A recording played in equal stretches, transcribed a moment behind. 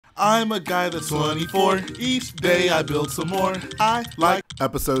I'm a guy that's 24. Each day I build some more. I like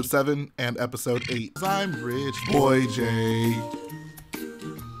episode 7 and episode 8. I'm Rich Boy J.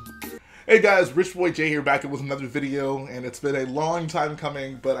 Hey guys, Rich Boy J here, back with another video, and it's been a long time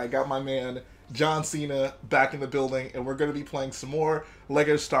coming, but I got my man John Cena back in the building, and we're going to be playing some more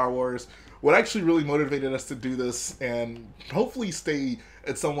LEGO Star Wars. What actually really motivated us to do this, and hopefully stay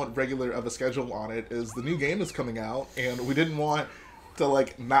at somewhat regular of a schedule on it, is the new game is coming out, and we didn't want to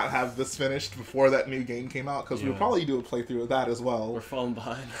like not have this finished before that new game came out, because we'll probably do a playthrough of that as well. We're falling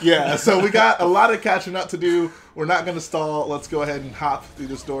behind. Yeah, so we got a lot of catching up to do. We're not going to stall. Let's go ahead and hop through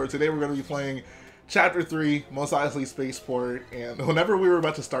this door. Today we're going to be playing Chapter 3, MOS Spaceport, and whenever we were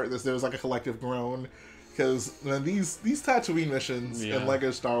about to start this, there was like a collective groan, because these Tatooine missions in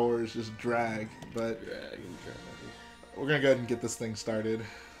LEGO Star Wars just drag, but we're going to go ahead and get this thing started.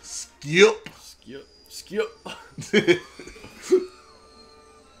 Skip! Skip. Skip!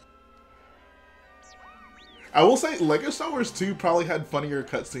 I will say, LEGO Star Wars 2 probably had funnier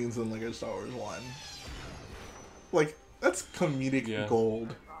cutscenes than LEGO Star Wars 1. Like, that's comedic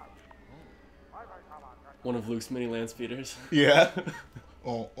gold. One of Luke's mini land speeders. Yeah.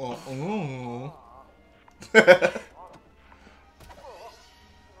 God.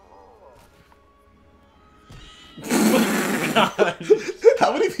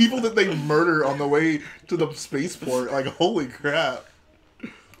 How many people did they murder on the way to the spaceport? Like, holy crap.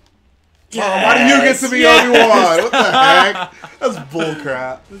 Yes, why do you get to be Obi-Wan? What the heck? That's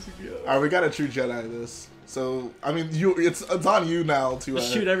bullcrap. Alright, we got a true Jedi this. So, I mean, it's on you now to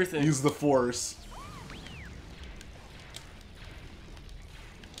shoot everything. Use the Force.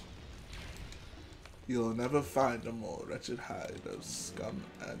 You'll never find a more wretched hide of scum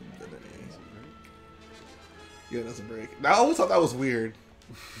and villainy. Yeah, it doesn't break. I always thought that was weird.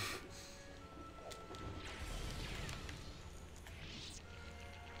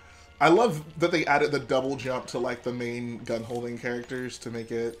 I love that they added the double jump to like the main gun holding characters to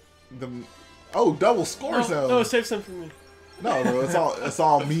make it the double score zone. No, save some for me. No, it's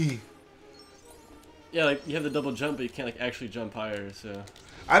all me. Yeah, like you have the double jump, but you can't like actually jump higher. So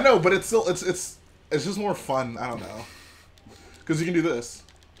I know, but it's still it's just more fun. I don't know, because you can do this.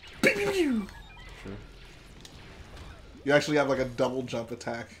 Sure. You actually have like a double jump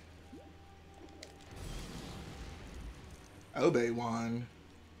attack. Obi-Wan.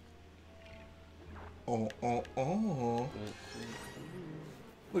 Oh.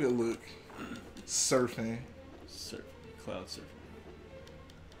 Look at Luke. Surfing. Cloud surfing.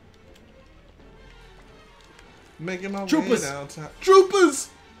 Making my Troopers. way downtown. Troopers!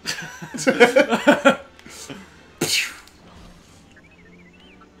 It's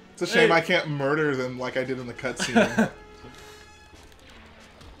a shame I can't murder them like I did in the cutscene.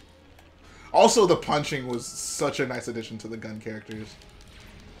 Also, the punching was such a nice addition to the gun characters.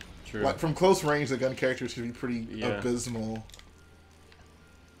 True. Like, from close range, the gun characters should be pretty abysmal.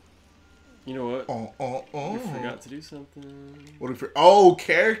 You know what? We We forgot to do something. What did we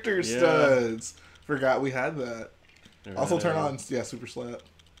character studs! Forgot we had that. Also turn on, Super Slap.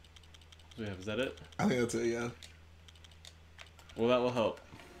 Is that it? I think that's it, yeah. Well, that will help.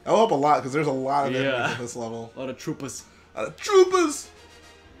 That'll help a lot, because there's a lot of enemies at this level. A lot of troopers. Troopers!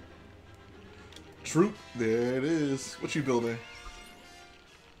 Troop, there it is. What you building?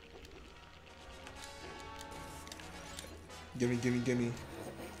 Gimme, gimme, gimme.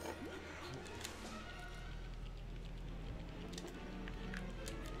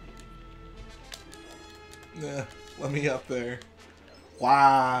 Nah, let me up there.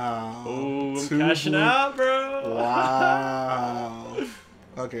 Wow. Oh, I'm cashing out, bro. Wow.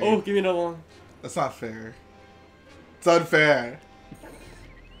 Okay. Oh, give me another one. That's not fair. It's unfair.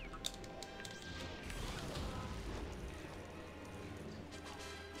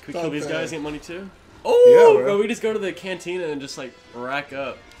 Could we kill these guys and get money too? Oh, yeah, bro, we just go to the cantina and just like rack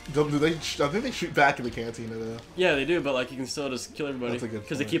up. Do they? I think they shoot back in the cantina though. Yeah, they do, but like you can still just kill everybody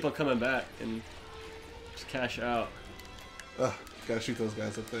because they keep on coming back and just cash out. Ugh, gotta shoot those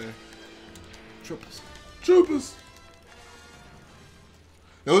guys up there. Troopers. Troopers.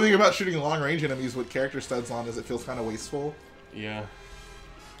 The only thing about shooting long range enemies with character studs on is it feels kind of wasteful. Yeah.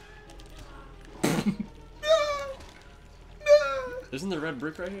 Isn't there a red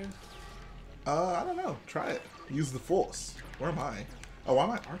brick right here? I don't know. Try it. Use the Force. Where am I? Oh, I'm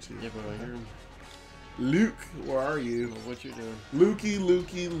at R2. Yeah, but I hear him. Luke, where are you? What you doing? Luke,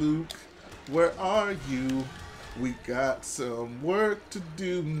 where are you? We got some work to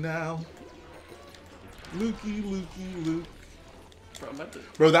do now. Luke.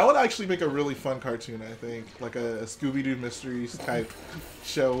 Bro, that would actually make a really fun cartoon, I think. Like a Scooby-Doo Mysteries type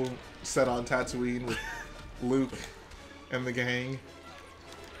show set on Tatooine with Luke and the gang.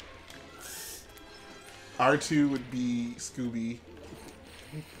 R2 would be Scooby.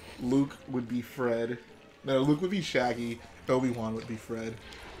 Luke would be Fred. No, Luke would be Shaggy. Obi-Wan would be Fred.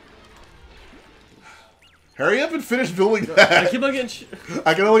 Hurry up and finish building that. I keep on getting.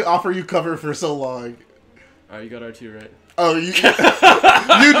 I can only offer you cover for so long. Alright, you got R2 right. Oh, you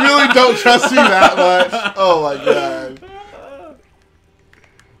really don't trust me that much. Oh my god.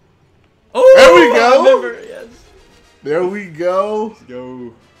 Oh, there we go. Remember, yes. There we go. Let's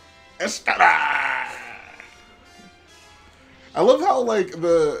go. Escala! I love how like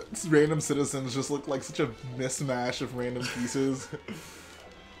the random citizens just look like such a mismatch of random pieces.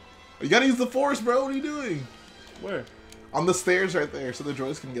 You gotta use the force, bro. What are you doing? Where? On the stairs right there, so the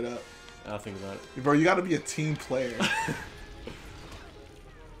droids can get up. I'll think about it. Bro, you gotta be a team player.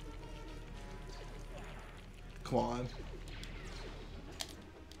 Come on.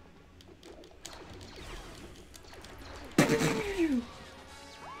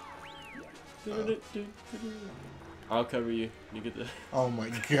 I'll cover you. You get the. Oh my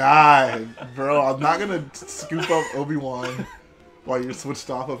god, bro! I'm not gonna scoop up Obi-Wan while you're switched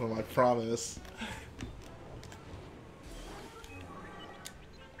off of him. I promise.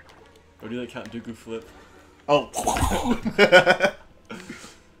 Or do that Count Dooku flip? Oh.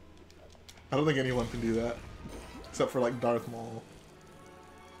 I don't think anyone can do that, except for like Darth Maul.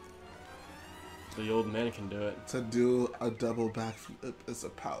 The old man can do it. To do a double backflip is a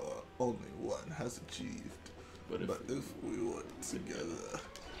power only one has achieved. But if we work together,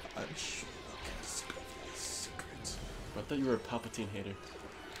 I'm sure I can discover the secret. I thought you were a Palpatine hater.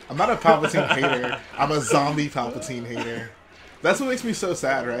 I'm not a Palpatine hater. I'm a zombie Palpatine hater. That's what makes me so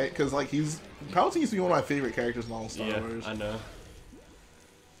sad, right? Because like Palpatine used to be one of my favorite characters in all of Star Wars. I know.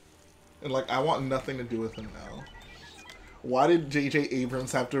 And like I want nothing to do with him now. Why did J.J.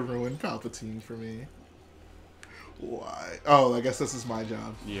 Abrams have to ruin Palpatine for me? Why? Oh, I guess this is my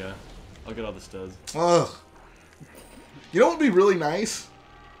job. Yeah. I'll get all the studs. Ugh. You know what would be really nice?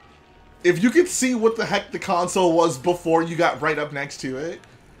 If you could see what the heck the console was before you got right up next to it.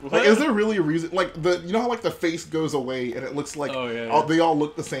 What? Like, is there really a reason? Like, you know how like the face goes away and it looks like they all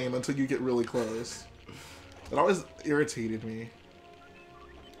look the same until you get really close. It always irritated me.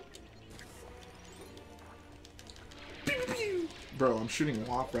 Bro, I'm shooting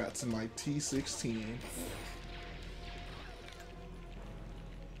wop rats in my T-16.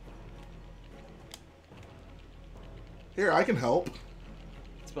 Here, I can help.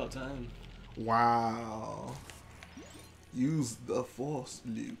 It's about time. Wow. Use the force,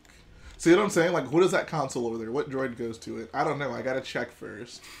 Luke. See what I'm saying? Like, what is that console over there? What droid goes to it? I don't know. I gotta check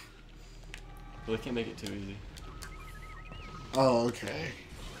first. Well, they can't make it too easy. Oh, okay.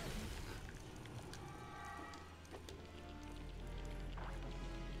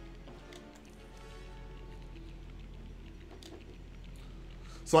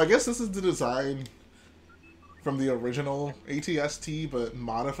 So I guess this is the design from the original AT-ST, but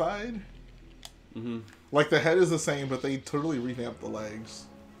modified. Mm-hmm. Like the head is the same, but they totally revamped the legs.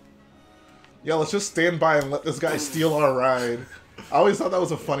 Yeah, let's just stand by and let this guy steal our ride. I always thought that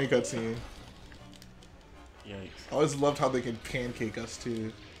was a funny cutscene. Yikes. I always loved how they could pancake us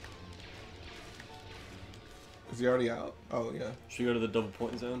too. Is he already out? Oh yeah. Should we go to the double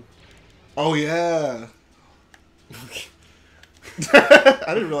point zone? Oh yeah.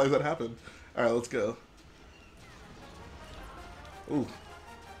 I didn't realize that happened. Alright, let's go. Ooh.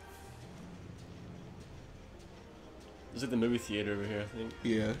 There's like the movie theater over here, I think.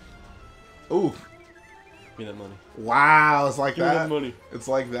 Yeah. Ooh. Give me that money. Wow, it's like Give that. me that money. It's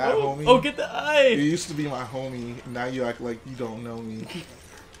like that, homie. Oh, get the eye! You used to be my homie. Now you act like you don't know me.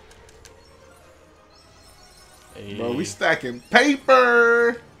 Hey. Bro, we stacking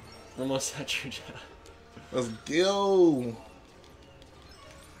paper! Almost at your job. Let's go.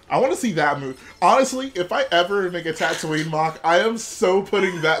 I want to see that move. Honestly, if I ever make a Tatooine mock, I am so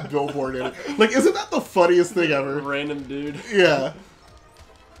putting that billboard in. Like, isn't that the funniest thing ever? Random dude. Yeah.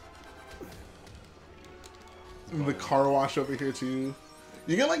 And the car wash over here, too.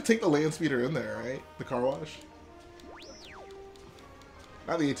 You can, like, take the land speeder in there, right? The car wash?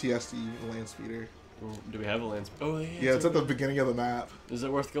 Not the AT-ST land speeder. Do we have a land speeder? Oh, yeah. Yeah, it's at the beginning of the map. Is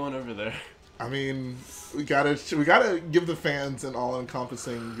it worth going over there? I mean, we gotta give the fans an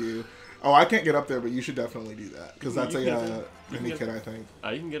all-encompassing view. Oh, I can't get up there, but you should definitely do that because that's a mini kit, I think.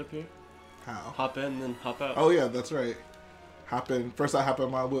 You can get up here. How? Hop in, then hop out. Oh yeah, that's right. Hop in. First, I hop on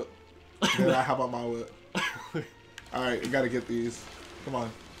my whip. Then I hop on my whip. All right, you gotta get these. Come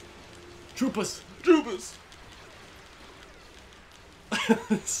on. Troopers. Troopers.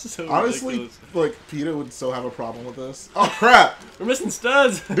 So honestly, ridiculous. like PETA would so have a problem with this. Oh crap! We're missing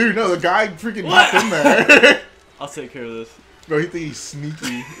studs. Dude, no, the guy freaking hopped in there. I'll take care of this. Bro, he think he's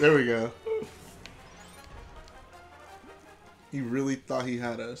sneaky. There we go. He really thought he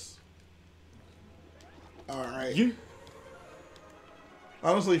had us. Alright. Yeah.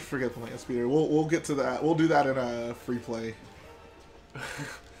 Honestly, forget the land speeder. We'll get to that. We'll do that in a free play.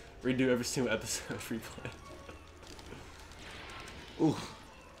 Redo every single episode of free play. Ooh.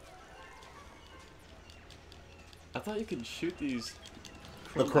 I thought you could shoot these.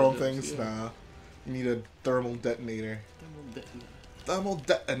 The chrome things? Yeah. Nah. You need a thermal detonator. Thermal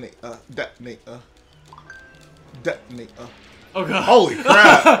detonator. Detonator. Detonator. Oh god. Holy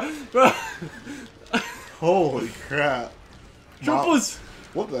crap! Holy crap. Jumpers!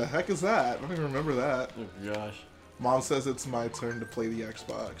 What the heck is that? I don't even remember that. Oh gosh. Mom says it's my turn to play the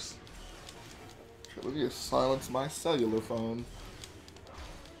Xbox. Let me just silence my cellular phone.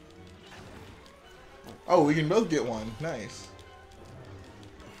 Oh, we can both get one. Nice.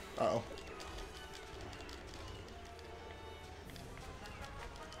 Uh-oh.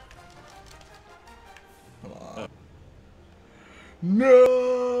 Come on.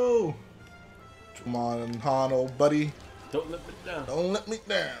 No! Come on, Han, old buddy. Don't let me down. Don't let me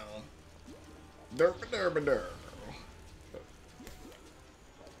down. Derp, derp, derp.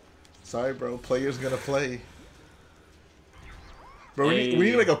 Sorry, bro. Player's gonna play. Bro, we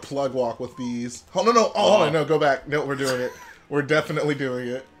need like a plug walk with these. Oh, no, no. Oh, hold on. No, go back. No, we're doing it. We're definitely doing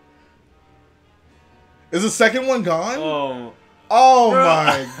it. Is the second one gone? Oh. Oh,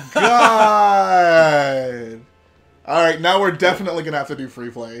 my God. All right, now we're definitely going to have to do free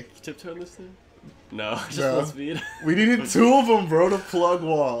play. Tiptoe this thing? No, just full speed. We needed 2 of them, bro, to plug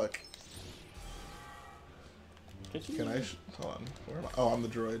walk. Can I? Hold on. Where am I? Oh, I'm the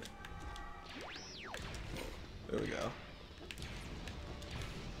droid. There we go.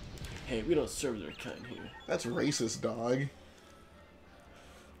 Hey, we don't serve their kind here. That's racist, dog.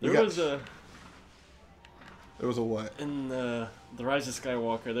 There was a what? in the Rise of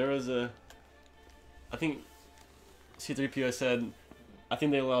Skywalker. There was a. I think C-3PO said, "I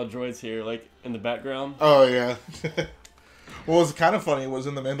think they allow droids here, like in the background." Oh yeah. What was kind of funny was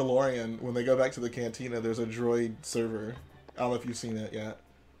in The Mandalorian when they go back to the cantina. There's a droid server. I don't know if you've seen it yet.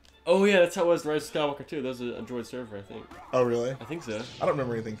 Oh yeah, that's how it was Rise of Skywalker too. There was a droid server, I think. Oh really? I think so. I don't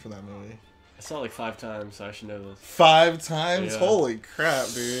remember anything from that movie. I saw it like 5 times, so I should know this. 5 times? Yeah. Holy crap,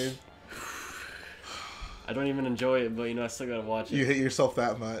 dude. I don't even enjoy it, but you know I still gotta watch it. You hate yourself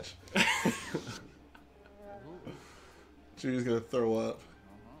that much. She's gonna throw up.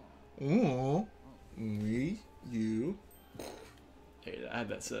 Ooh. Me. You. Hey, I had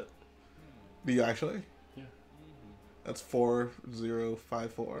that set. Do you actually? Yeah. That's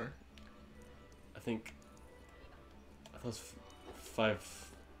 4054. I think it was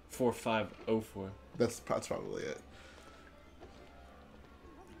 4504. That's probably it.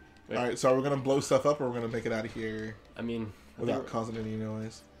 Wait. Alright, so are we gonna blow stuff up or we're gonna make it out of here? I mean, without causing any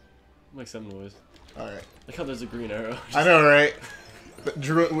noise? Make some noise. Alright. Look how there's a green arrow. I know, right? But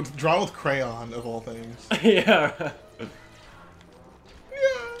drawn with crayon, of all things. Yeah. Yeah.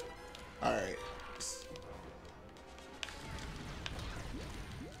 Alright.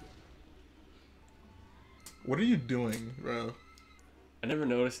 What are you doing, bro? I never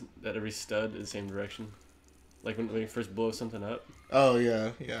noticed that every stud is the same direction. Like when you first blow something up. Oh,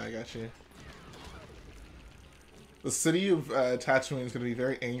 yeah. Yeah, I got you. The city of Tatooine is going to be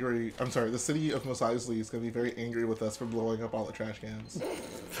very angry. I'm sorry, the city of Mos Eisley is going to be very angry with us for blowing up all the trash cans. We're going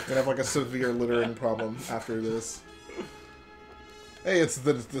to have like a severe littering problem after this. Hey, it's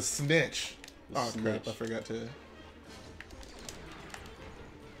the snitch. Oh, crap, I forgot to.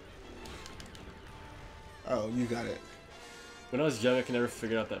 Oh, you got it. When I was young, I could never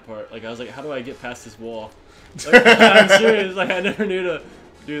figure out that part. Like, I was like, how do I get past this wall? Like, I'm serious. Like, I never knew to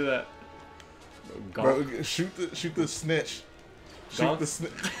do that. Bro, shoot the snitch. Gonk? Shoot the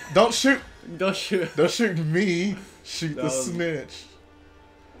snitch. Don't shoot. Don't shoot. Don't shoot me. Shoot the snitch.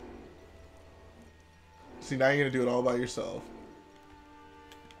 See, now you're going to do it all by yourself.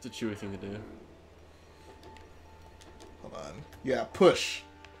 It's a Chewie thing to do. Hold on. Yeah, push.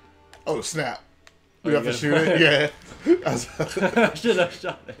 Oh, snap. We Oh, have to shoot it? Yeah. I should have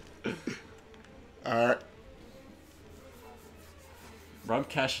shot it. Alright. Bro, I'm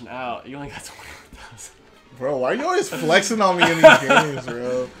cashing out. You only got 21,000. Bro, why are you always flexing on me in these games,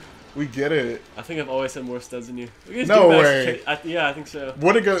 bro? We get it. I think I've always had more studs than you. No way. Yeah, I think so.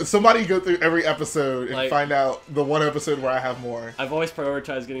 Somebody go through every episode and find out the one episode where I have more. I've always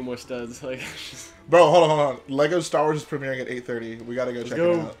prioritized getting more studs. Like, bro, hold on. Lego Star Wars is premiering at 8:30. We gotta go check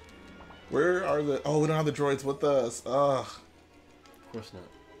it out. Where are the... Oh, we don't have the droids with us. Ugh. Of course not.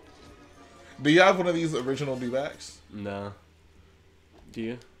 Do you have one of these original D-backs? No. Do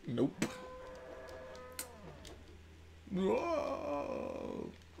you? Nope. Whoa.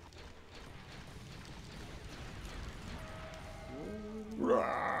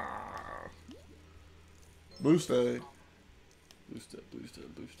 Booster. Booster.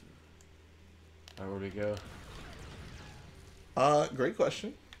 Alright, where'd we go? Great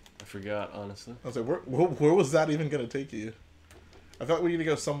question. I forgot, honestly. I was like, where was that even gonna take you? I thought we need to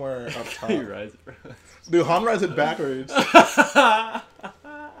go somewhere up top. You rise it, bro. Dude, Han rides it backwards.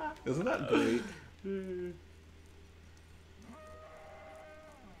 Isn't that great?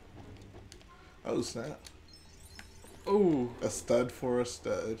 Oh, snap. Ooh. A stud for a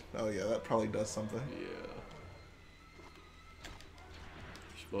stud. Oh, yeah, that probably does something. Yeah.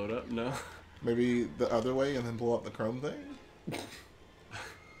 Just blow it up? No. Maybe the other way and then blow up the chrome thing?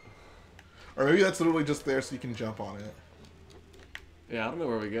 Or maybe that's literally just there so you can jump on it. Yeah, I don't know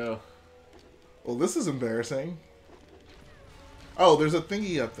where we go. Well, this is embarrassing. Oh, there's a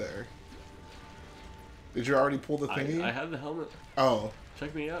thingy up there. Did you already pull the thingy? I have the helmet. Oh.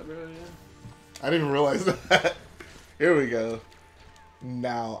 Check me out, bro, yeah. I didn't even realize that. Here we go.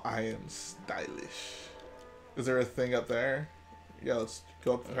 Now I am stylish. Is there a thing up there? Yeah, let's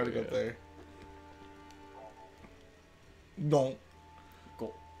go up. Try to go up there. Don't.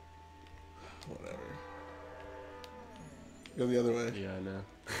 Go. Whatever. Go the other way. Yeah, I know.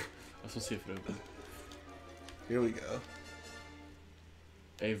 Let's see if it opens. Here we go.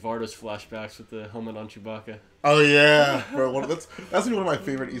 Hey, Vardos flashbacks with the helmet on Chewbacca. Oh yeah, bro. That's one of my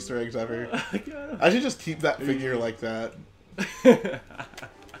favorite Easter eggs ever. I should just keep that figure like that.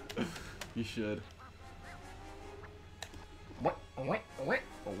 You should.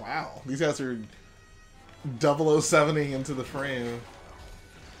 Wow, these guys are 007ing into the frame.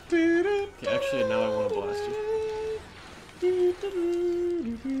 Okay, actually, now I want to blast you.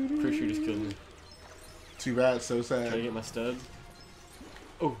 Pretty sure you just killed me. Too bad, so sad. Trying to get my studs.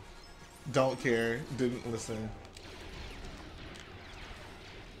 Oh. Don't care. Didn't listen.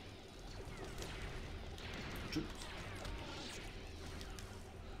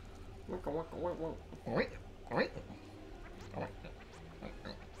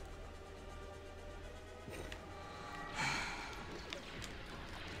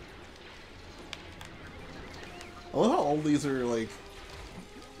 I love how all these are like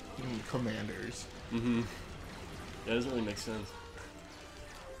commanders. Mm-hmm. That doesn't really make sense.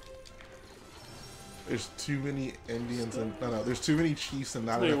 There's too many Indians and no, there's too many chiefs and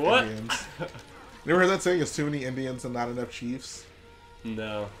not Wait, enough what? Indians. You ever heard that saying? It's too many Indians and not enough chiefs.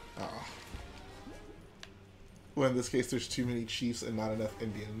 No. Oh. Well, in this case, there's too many chiefs and not enough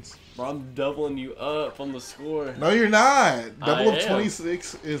Indians. Bro, I'm doubling you up on the score. No, you're not. Double I of am.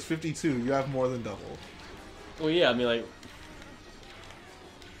 26 is 52. You have more than double. Well, yeah, I mean, like...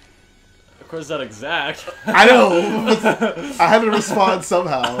 Of course, not exact. I know! I had to respond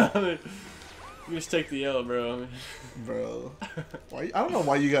somehow. I mean, you just take the L, bro. I mean, Bro. Why, I don't know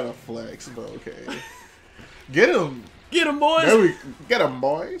why you gotta flex, but okay. Get him! get him, boys! There we get him,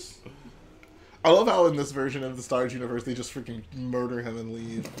 boys! I love how in this version of the Star Wars universe, they just freaking murder him and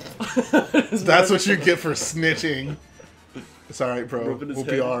leave. That's what you get for snitching. It's alright, bro. We'll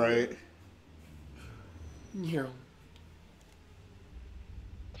be alright.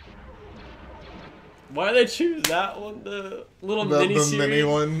 Why did they choose that one? The little mini The series? mini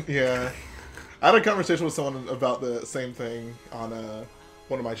one? Yeah. I had a conversation with someone about the same thing on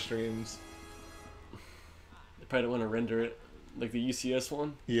one of my streams. They probably don't want to render it. Like the UCS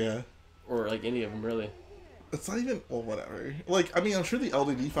one? Yeah. Or like any of them, really. It's not even, well, whatever. Like, I mean, I'm sure the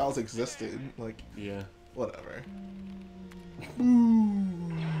LDD files existed. Like, Yeah. whatever.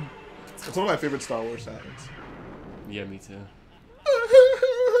 It's one of my favorite Star Wars sounds. Yeah, me too.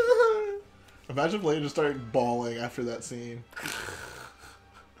 Imagine if Leia just started bawling after that scene.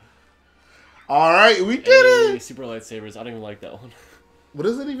 Alright, we did it! Super lightsabers. I don't even like that one. What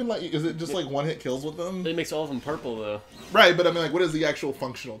is it even like? Is it just like one hit kills with them? It makes all of them purple, though. Right, but I mean, like, what is the actual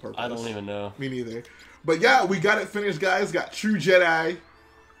functional purpose? I don't even know. Me neither. But yeah, we got it finished, guys. Got True Jedi.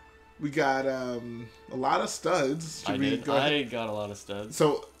 We got a lot of studs. Should we go ahead? I got a lot of studs.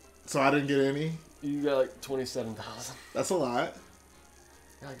 So I didn't get any? You got like 27,000. That's a lot.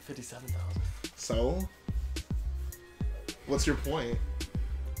 Got like 57,000. So? What's your point?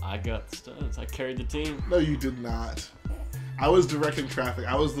 I got the studs. I carried the team. No, you did not. I was directing traffic.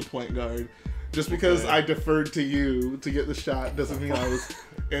 I was the point guard. Just because I deferred to you to get the shot doesn't mean I was...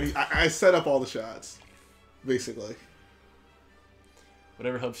 I set up all the shots, basically.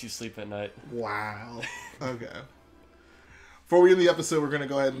 Whatever helps you sleep at night. Wow. Okay. Before we end the episode, we're going to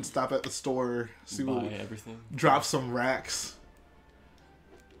go ahead and stop at the store. See Buy what everything. Drop some racks.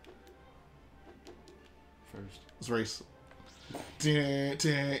 First. Let's race. I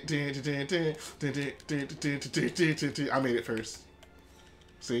made it first.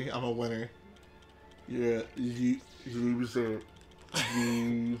 See, I'm a winner. Yeah, you loser.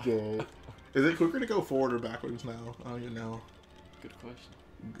 DJ. Is it quicker to go forward or backwards now? I don't even know. Good question.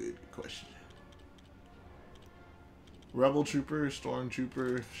 Good question. Rebel Trooper,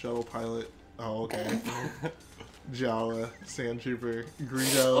 Stormtrooper, Shuttle Pilot. Oh, okay. Jawa, Sand Trooper,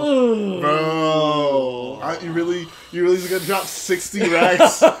 Greedo. Bro, you really gonna drop 60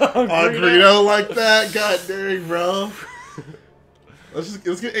 racks on Greedo like that? God dang, bro. Let's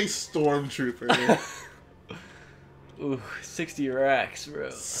get a Stormtrooper. Ooh, 60 racks, bro.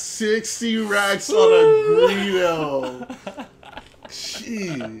 60 racks on a Greedo.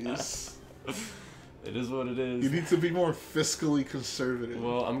 Jeez. It is what it is. You need to be more fiscally conservative.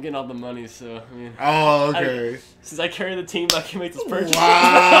 Well, I'm getting all the money, so I mean. Oh, okay. Since I carry the team, I can make this purchase. Wow.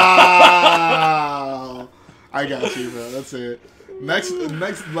 I got you, bro. That's it. Next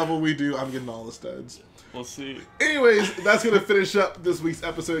level we do, I'm getting all the studs. We'll see. Anyways, that's going to finish up this week's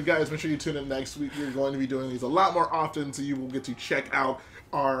episode, guys. Make sure you tune in next week. We're going to be doing these a lot more often, so you will get to check out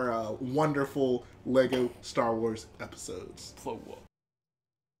our wonderful LEGO Star Wars episodes. Plug wall.